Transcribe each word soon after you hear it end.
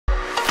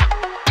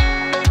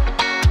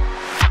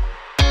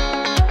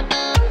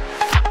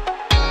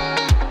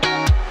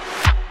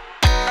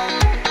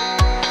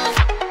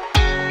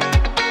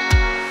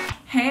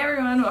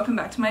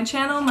back to my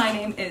channel. My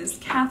name is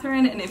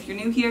Catherine, and if you're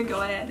new here, go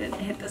ahead and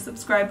hit the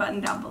subscribe button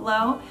down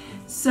below.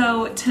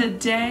 So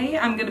today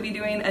I'm going to be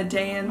doing a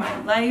day in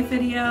my life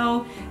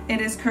video.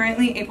 It is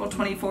currently April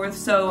 24th,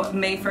 so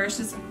May 1st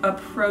is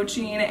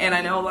approaching, and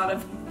I know a lot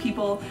of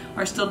people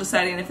are still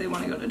deciding if they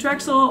want to go to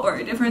Drexel or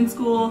a different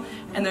school,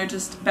 and they're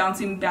just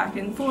bouncing back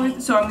and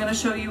forth. So I'm going to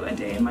show you a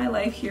day in my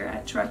life here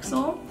at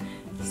Drexel.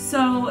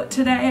 So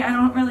today I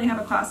don't really have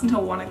a class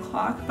until 1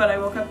 o'clock, but I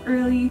woke up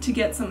early to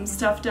get some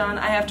stuff done.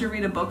 I have to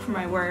read a book for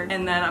my work,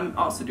 and then I'm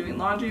also doing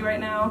laundry right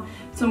now,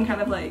 so I'm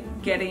kind of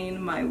like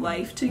getting my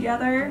life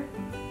together.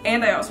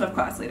 And I also have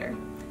class later.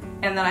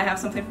 And then I have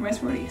something for my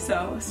sorority,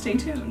 so stay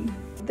tuned.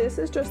 This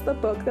is just the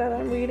book that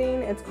I'm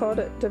reading. It's called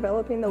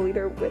Developing the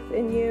Leader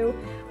Within You.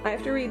 I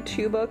have to read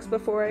 2 books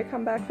before I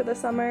come back for the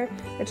summer.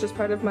 It's just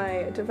part of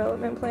my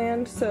development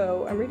plan,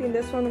 so I'm reading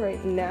this one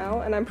right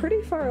now, and I'm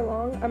pretty far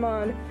along. I'm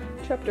on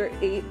chapter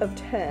 8 of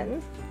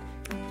 10.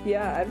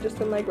 Yeah, I've just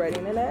been like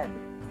writing in it.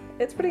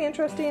 It's pretty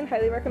interesting.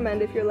 Highly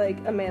recommend if you're like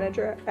a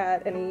manager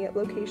at any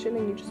location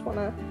and you just want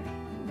to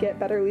get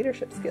better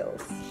leadership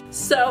skills.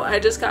 So I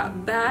just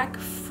got back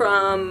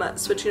from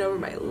switching over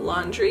my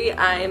laundry.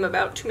 I am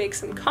about to make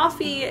some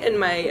coffee in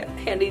my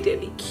handy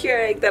dandy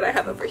Keurig that I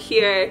have over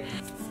here.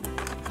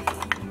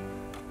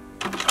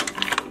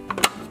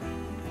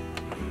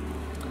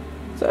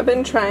 So I've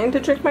been trying to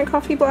drink my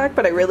coffee black,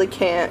 but I really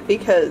can't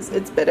because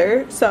it's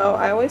bitter. So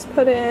I always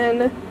put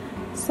in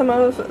some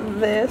of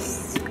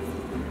this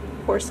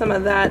or some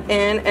of that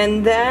in.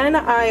 And then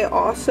I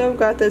also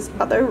got this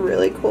other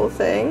really cool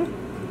thing.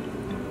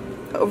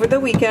 Over the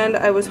weekend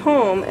I was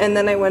home, and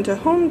then I went to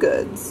Home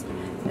Goods,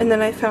 and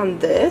then I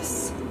found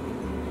this.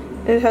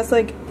 It has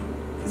like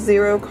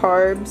 0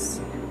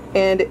 carbs,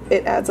 and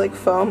it adds like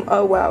foam.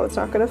 Oh wow, it's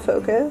not gonna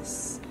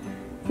focus.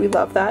 We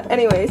love that.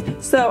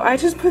 Anyways, so I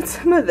just put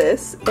some of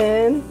this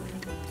in.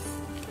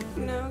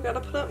 You know,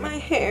 gotta put up my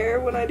hair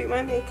when I do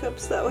my makeup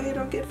so that way I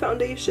don't get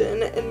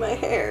foundation in my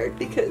hair,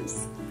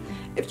 because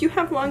if you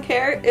have long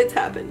hair, it's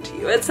happened to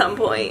you at some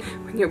point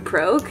when you're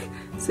broke,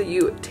 so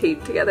you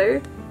tape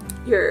together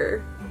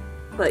your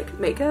like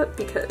makeup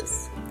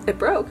because it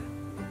broke,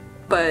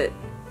 but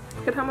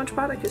look at how much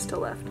product is still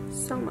left.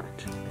 So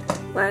much.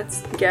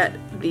 Let's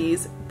get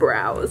these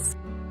brows.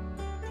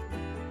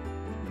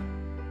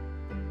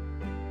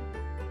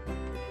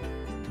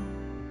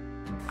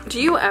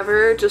 Do you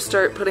ever just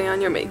start putting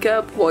on your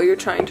makeup while you're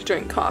trying to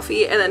drink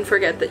coffee and then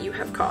forget that you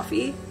have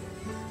coffee?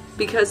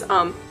 Because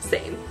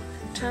same.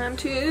 Time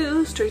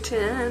to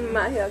straighten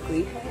my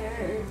ugly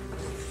hair.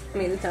 I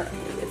mean, it's not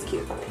ugly, it's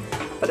cute,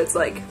 but it's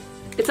like,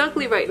 it's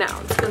ugly right now.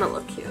 It's gonna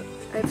look cute.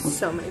 I have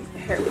so many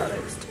hair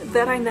products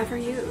that I never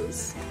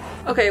use.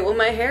 Okay, well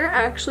my hair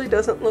actually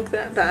doesn't look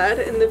that bad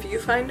in the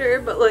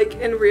viewfinder, but like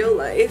in real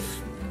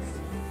life,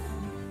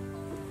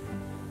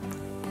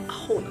 a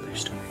whole other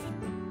story.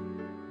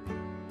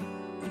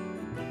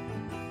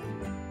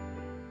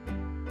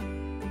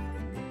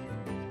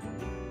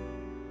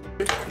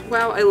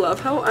 Wow, I love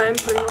how I'm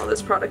putting all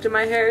this product in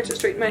my hair to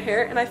straighten my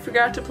hair, and I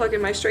forgot to plug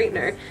in my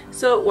straightener,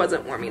 so it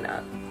wasn't warming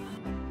up.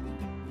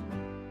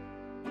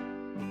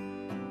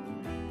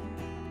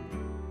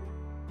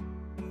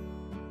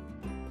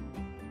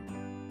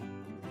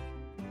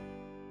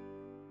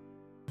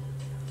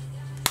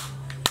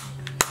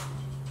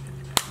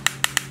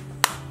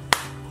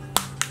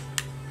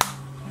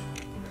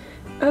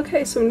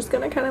 Okay, so I'm just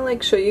gonna kind of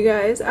like show you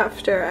guys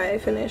after I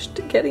finished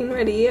getting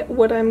ready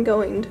what I'm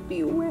going to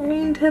be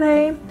wearing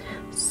today.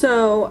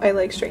 So I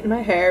like straighten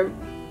my hair,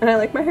 and I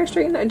like my hair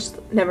straightened. I just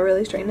never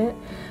really straighten it.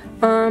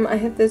 I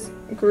have this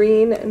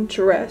green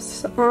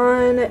dress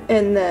on,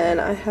 and then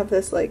I have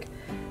this like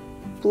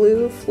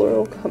blue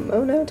floral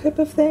kimono type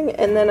of thing,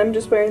 and then I'm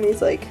just wearing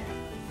these like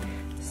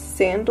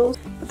sandals,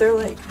 but they're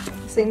like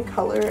the same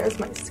color as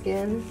my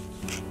skin.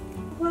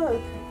 Look,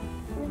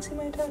 you can see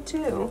my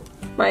tattoo.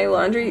 My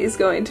laundry is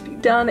going to be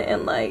done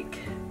in like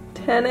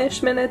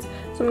 10-ish minutes,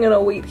 so I'm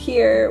gonna wait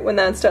here. When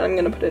that's done, I'm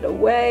gonna put it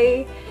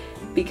away,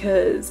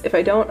 because if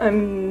I don't,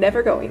 I'm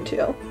never going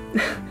to.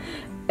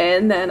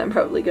 And then I'm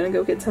probably gonna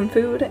go get some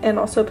food and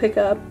also pick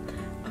up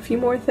a few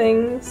more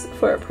things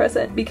for a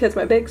present, because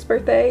my Big's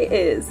birthday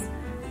is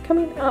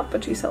coming up,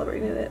 but she's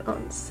celebrating it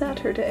on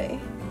Saturday,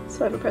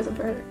 so I have a present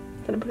for her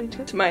that I'm putting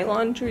to. My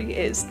laundry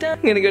is done.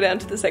 I'm gonna go down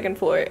to the 2nd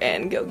floor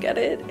and go get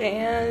it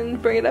and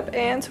bring it up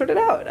and sort it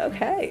out.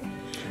 Okay.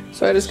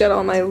 So I just got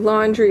all my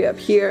laundry up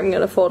here. I'm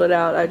gonna fold it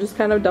out. I just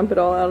kind of dump it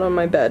all out on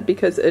my bed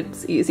because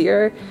it's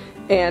easier.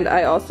 And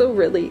I also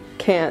really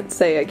can't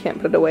say I can't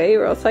put it away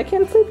or else I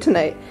can't sleep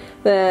tonight.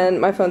 Then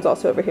my phone's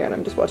also over here and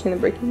I'm just watching the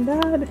Breaking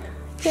Bad.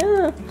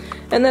 Yeah.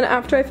 And then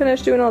after I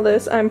finish doing all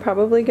this, I'm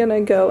probably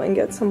gonna go and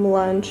get some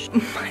lunch.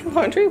 My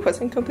laundry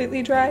wasn't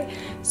completely dry,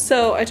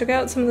 so I took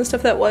out some of the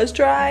stuff that was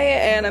dry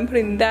and I'm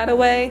putting that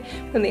away.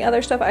 And the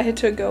other stuff, I had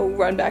to go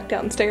run back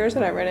downstairs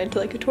and I ran into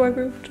like a tour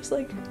group, which was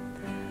like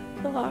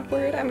a little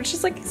awkward. I'm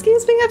just like,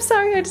 excuse me, I'm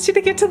sorry, I just need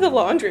to get to the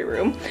laundry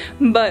room.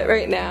 But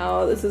right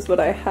now, this is what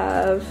I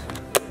have.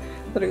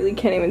 Literally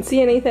can't even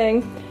see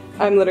anything.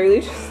 I'm literally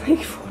just like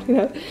putting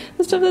out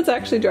the stuff that's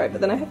actually dry,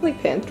 but then I have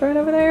like pants dried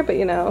over there, but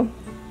you know,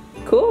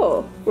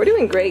 cool. We're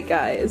doing great,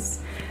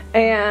 guys.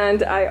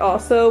 And I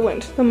also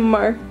went to the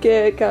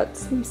market, got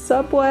some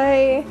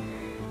Subway,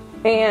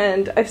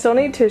 and I still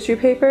need tissue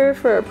paper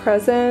for a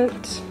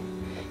present.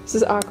 This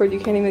is awkward, you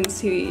can't even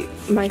see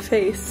my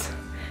face.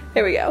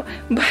 There we go.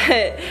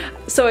 But,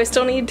 so I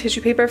still need tissue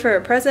paper for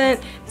a present,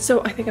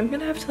 so I think I'm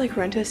gonna have to like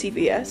run to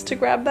CVS to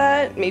grab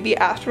that, maybe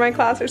after my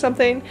class or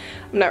something.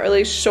 I'm not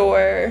really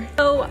sure.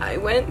 So I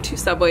went to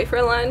Subway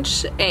for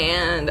lunch,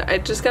 and I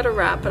just got a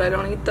wrap, but I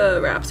don't eat the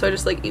wrap, so I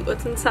just like eat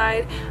what's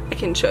inside. I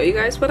can show you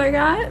guys what I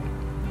got.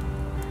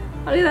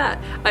 I'll do that.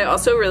 I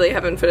also really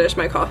haven't finished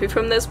my coffee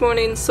from this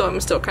morning, so I'm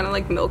still kind of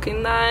like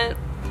milking that,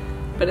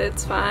 but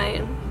it's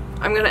fine.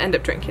 I'm gonna end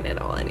up drinking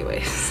it all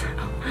anyways, so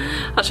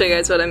I'll show you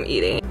guys what I'm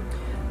eating.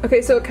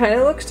 Okay, so it kind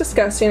of looks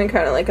disgusting and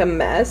kind of like a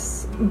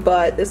mess,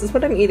 but this is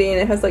what I'm eating.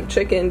 It has like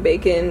chicken,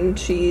 bacon,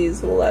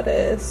 cheese,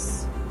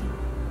 lettuce,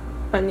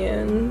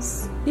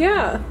 onions.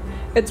 Yeah,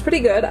 it's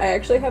pretty good. I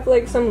actually have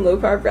like some low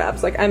carb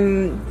wraps. Like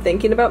I'm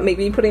thinking about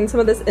maybe putting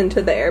some of this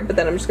into there, but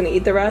then I'm just gonna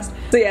eat the rest.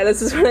 So yeah,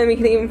 this is what I'm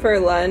eating for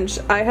lunch.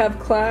 I have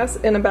class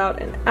in about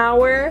an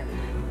hour,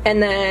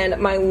 and then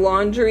my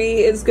laundry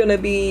is gonna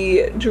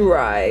be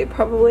dry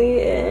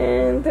probably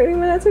in 30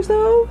 minutes or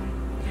so.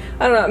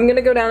 I don't know, I'm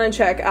gonna go down and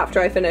check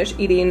after I finish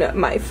eating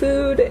my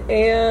food,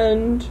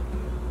 and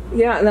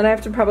yeah, and then I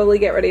have to probably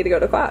get ready to go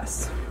to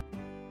class.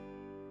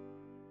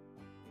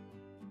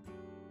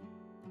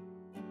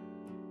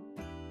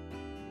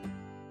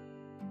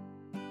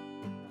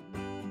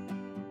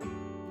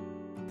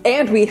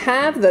 And we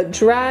have the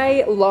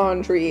dry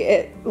laundry.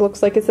 It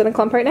looks like it's in a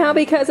clump right now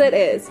because it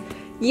is.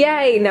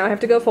 Yay! Now I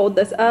have to go fold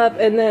this up,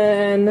 and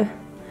then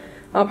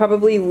I'll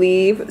probably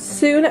leave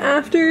soon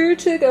after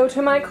to go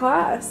to my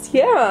class.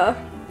 Yeah.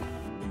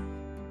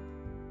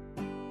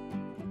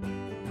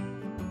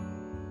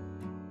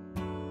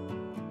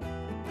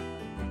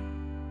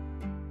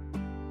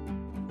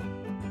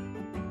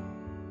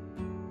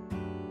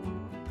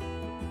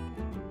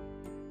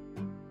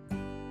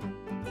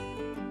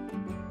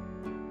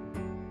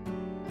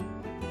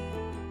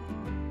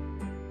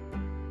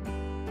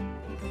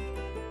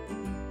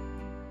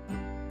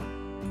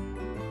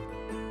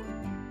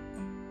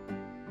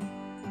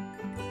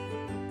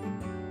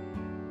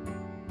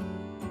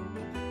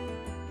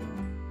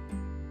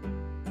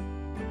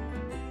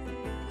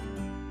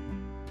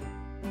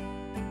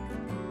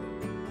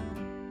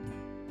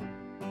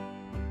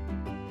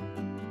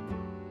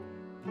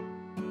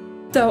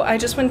 So I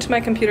just went to my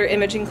computer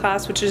imaging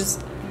class, which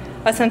is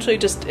essentially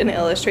just an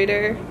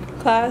Illustrator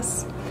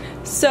class.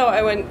 So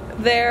I went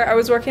there, I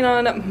was working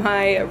on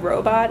my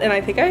robot, and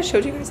I think I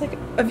showed you guys like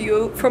a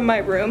view from my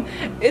room.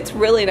 It's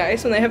really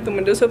nice when they have the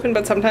windows open,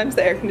 but sometimes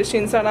the air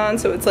conditioning's not on,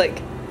 so it's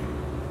like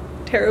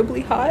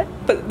terribly hot.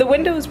 But the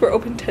windows were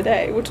open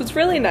today, which was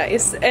really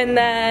nice. And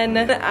then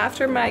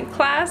after my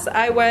class,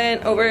 I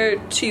went over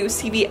to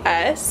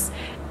CVS,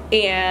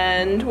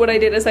 and what I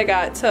did is I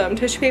got some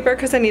tissue paper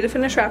because I need to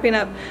finish wrapping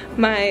up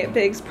my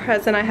Big's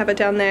present. I have it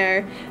down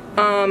there.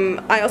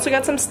 I also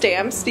got some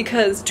stamps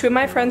because 2 of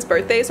my friends'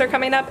 birthdays are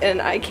coming up and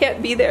I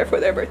can't be there for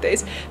their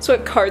birthdays. So I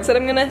have cards that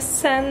I'm gonna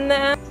send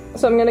them.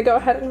 So I'm gonna go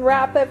ahead and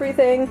wrap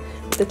everything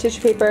with the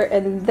tissue paper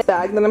and the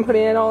bag that I'm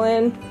putting it all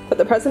in. But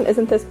the present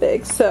isn't this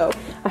big, so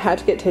I had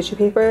to get tissue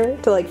paper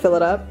to like fill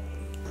it up.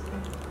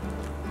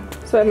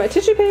 So I have my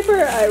tissue paper,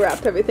 I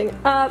wrapped everything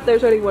up.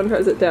 There's already one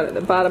present down at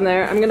the bottom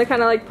there. I'm gonna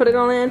kind of like put it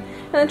all in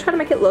and then try to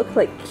make it look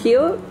like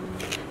cute.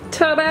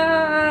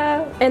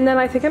 Ta-da! And then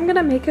I think I'm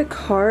gonna make a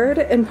card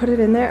and put it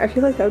in there. I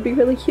feel like that would be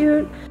really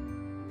cute.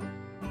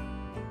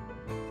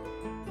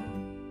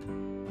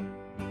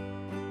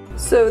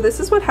 So this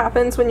is what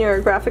happens when you're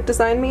a graphic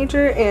design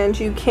major and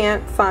you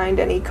can't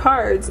find any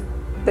cards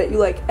that you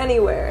like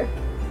anywhere.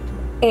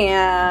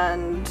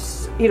 And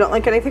you don't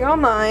like anything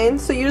online,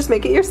 so you just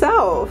make it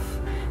yourself.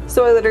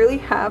 So I literally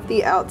have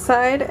the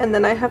outside and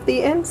then I have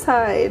the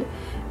inside.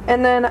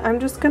 And then I'm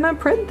just gonna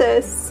print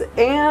this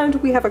and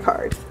we have a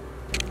card.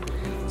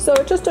 So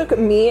it just took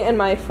me and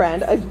my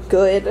friend a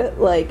good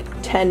like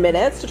 10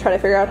 minutes to try to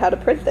figure out how to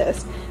print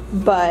this.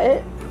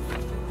 But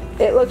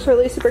it looks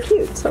really super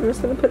cute, so I'm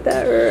just gonna put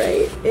that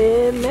right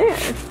in there.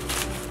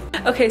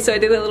 Okay, so I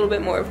did a little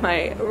bit more of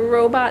my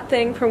robot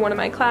thing for one of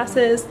my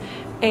classes,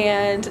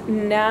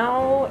 and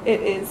now it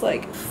is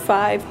like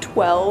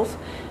 5:12.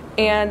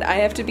 And I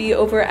have to be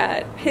over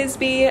at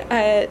Pisby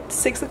at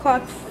 6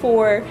 o'clock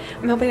for,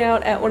 I'm helping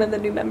out at one of the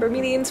new member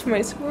meetings for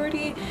my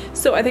sorority.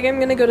 So I think I'm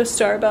gonna go to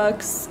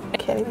Starbucks. I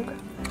can't even grab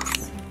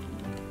this.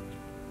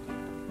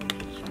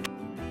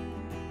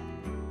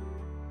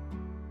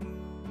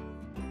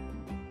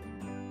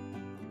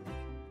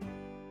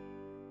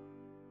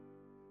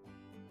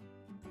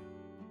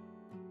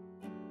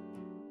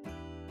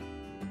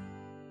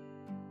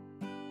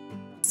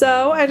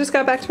 So I just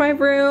got back to my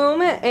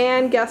room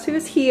and guess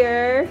who's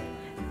here?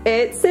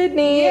 It's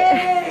Sydney.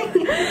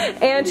 Yay!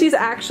 And she's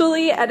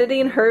actually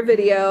editing her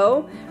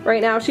video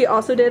right now. She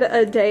also did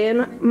a day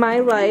in my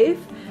life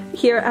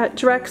here at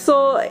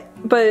Drexel,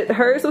 but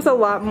hers was a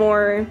lot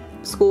more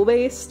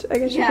school-based, I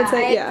guess you could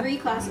say. I had 3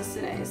 classes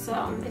today,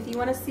 so if you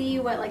want to see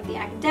what like the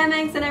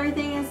academics and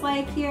everything is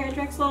like here at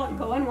Drexel,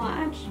 go and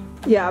watch.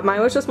 Yeah, mine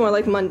was just more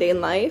like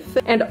mundane life.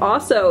 And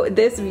also,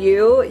 this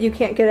view you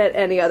can't get at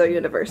any other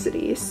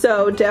university.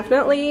 So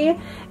definitely,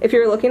 if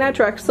you're looking at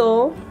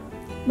Drexel,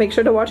 make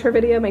sure to watch her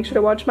video, make sure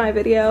to watch my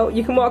video.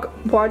 You can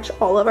watch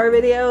all of our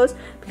videos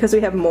because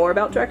we have more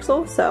about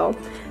Drexel, so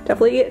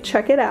definitely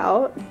check it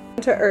out.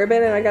 To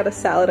Urban, and I got a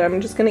salad.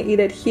 I'm just gonna eat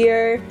it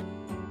here.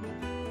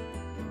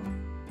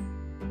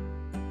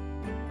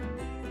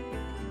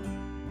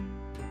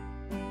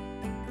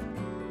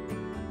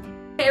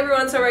 Hey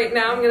everyone, so right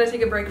now I'm gonna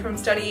take a break from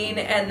studying,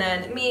 and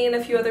then me and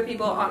a few other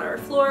people on our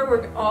floor,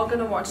 we're all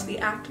gonna watch The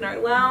Act in our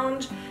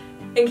lounge.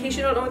 In case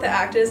you don't know what The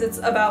Act is, it's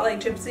about like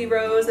Gypsy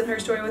Rose and her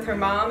story with her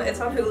mom. It's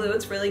on Hulu,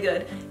 it's really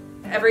good.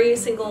 Every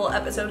single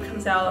episode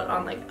comes out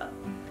on like a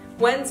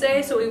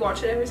Wednesday, so we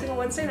watch it every single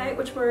Wednesday night,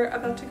 which we're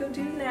about to go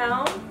do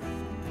now.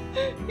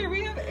 Here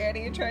we have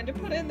Annie trying to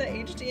put in the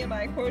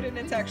HDMI cord and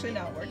it's actually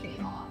not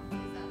working.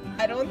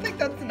 I don't think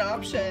that's an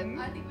option.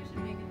 I think we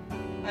should make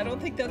it. I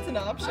don't think that's an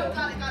option. Oh,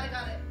 got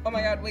it. Oh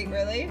my god, wait,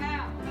 really?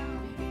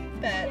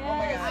 Bet. Oh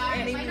my god,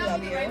 Annie, we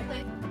love you.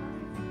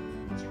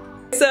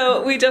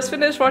 So we just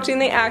finished watching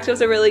The Act. It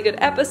was a really good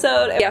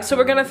episode. Yeah, so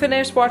we're gonna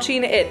finish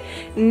watching it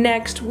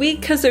next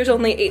week because there's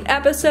only 8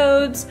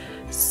 episodes.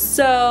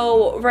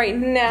 So right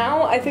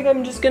now, I think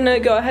I'm just gonna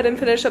go ahead and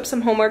finish up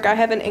some homework. I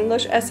have an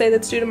English essay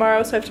that's due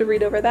tomorrow, so I have to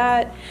read over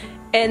that.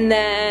 And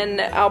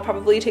then I'll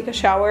probably take a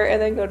shower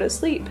and then go to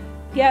sleep.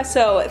 Yeah,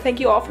 so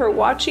thank you all for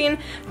watching.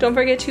 Don't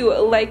forget to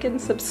like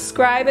and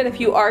subscribe. And if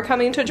you are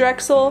coming to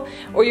Drexel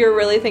or you're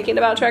really thinking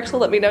about Drexel,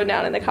 let me know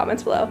down in the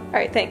comments below. All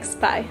right, thanks,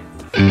 bye.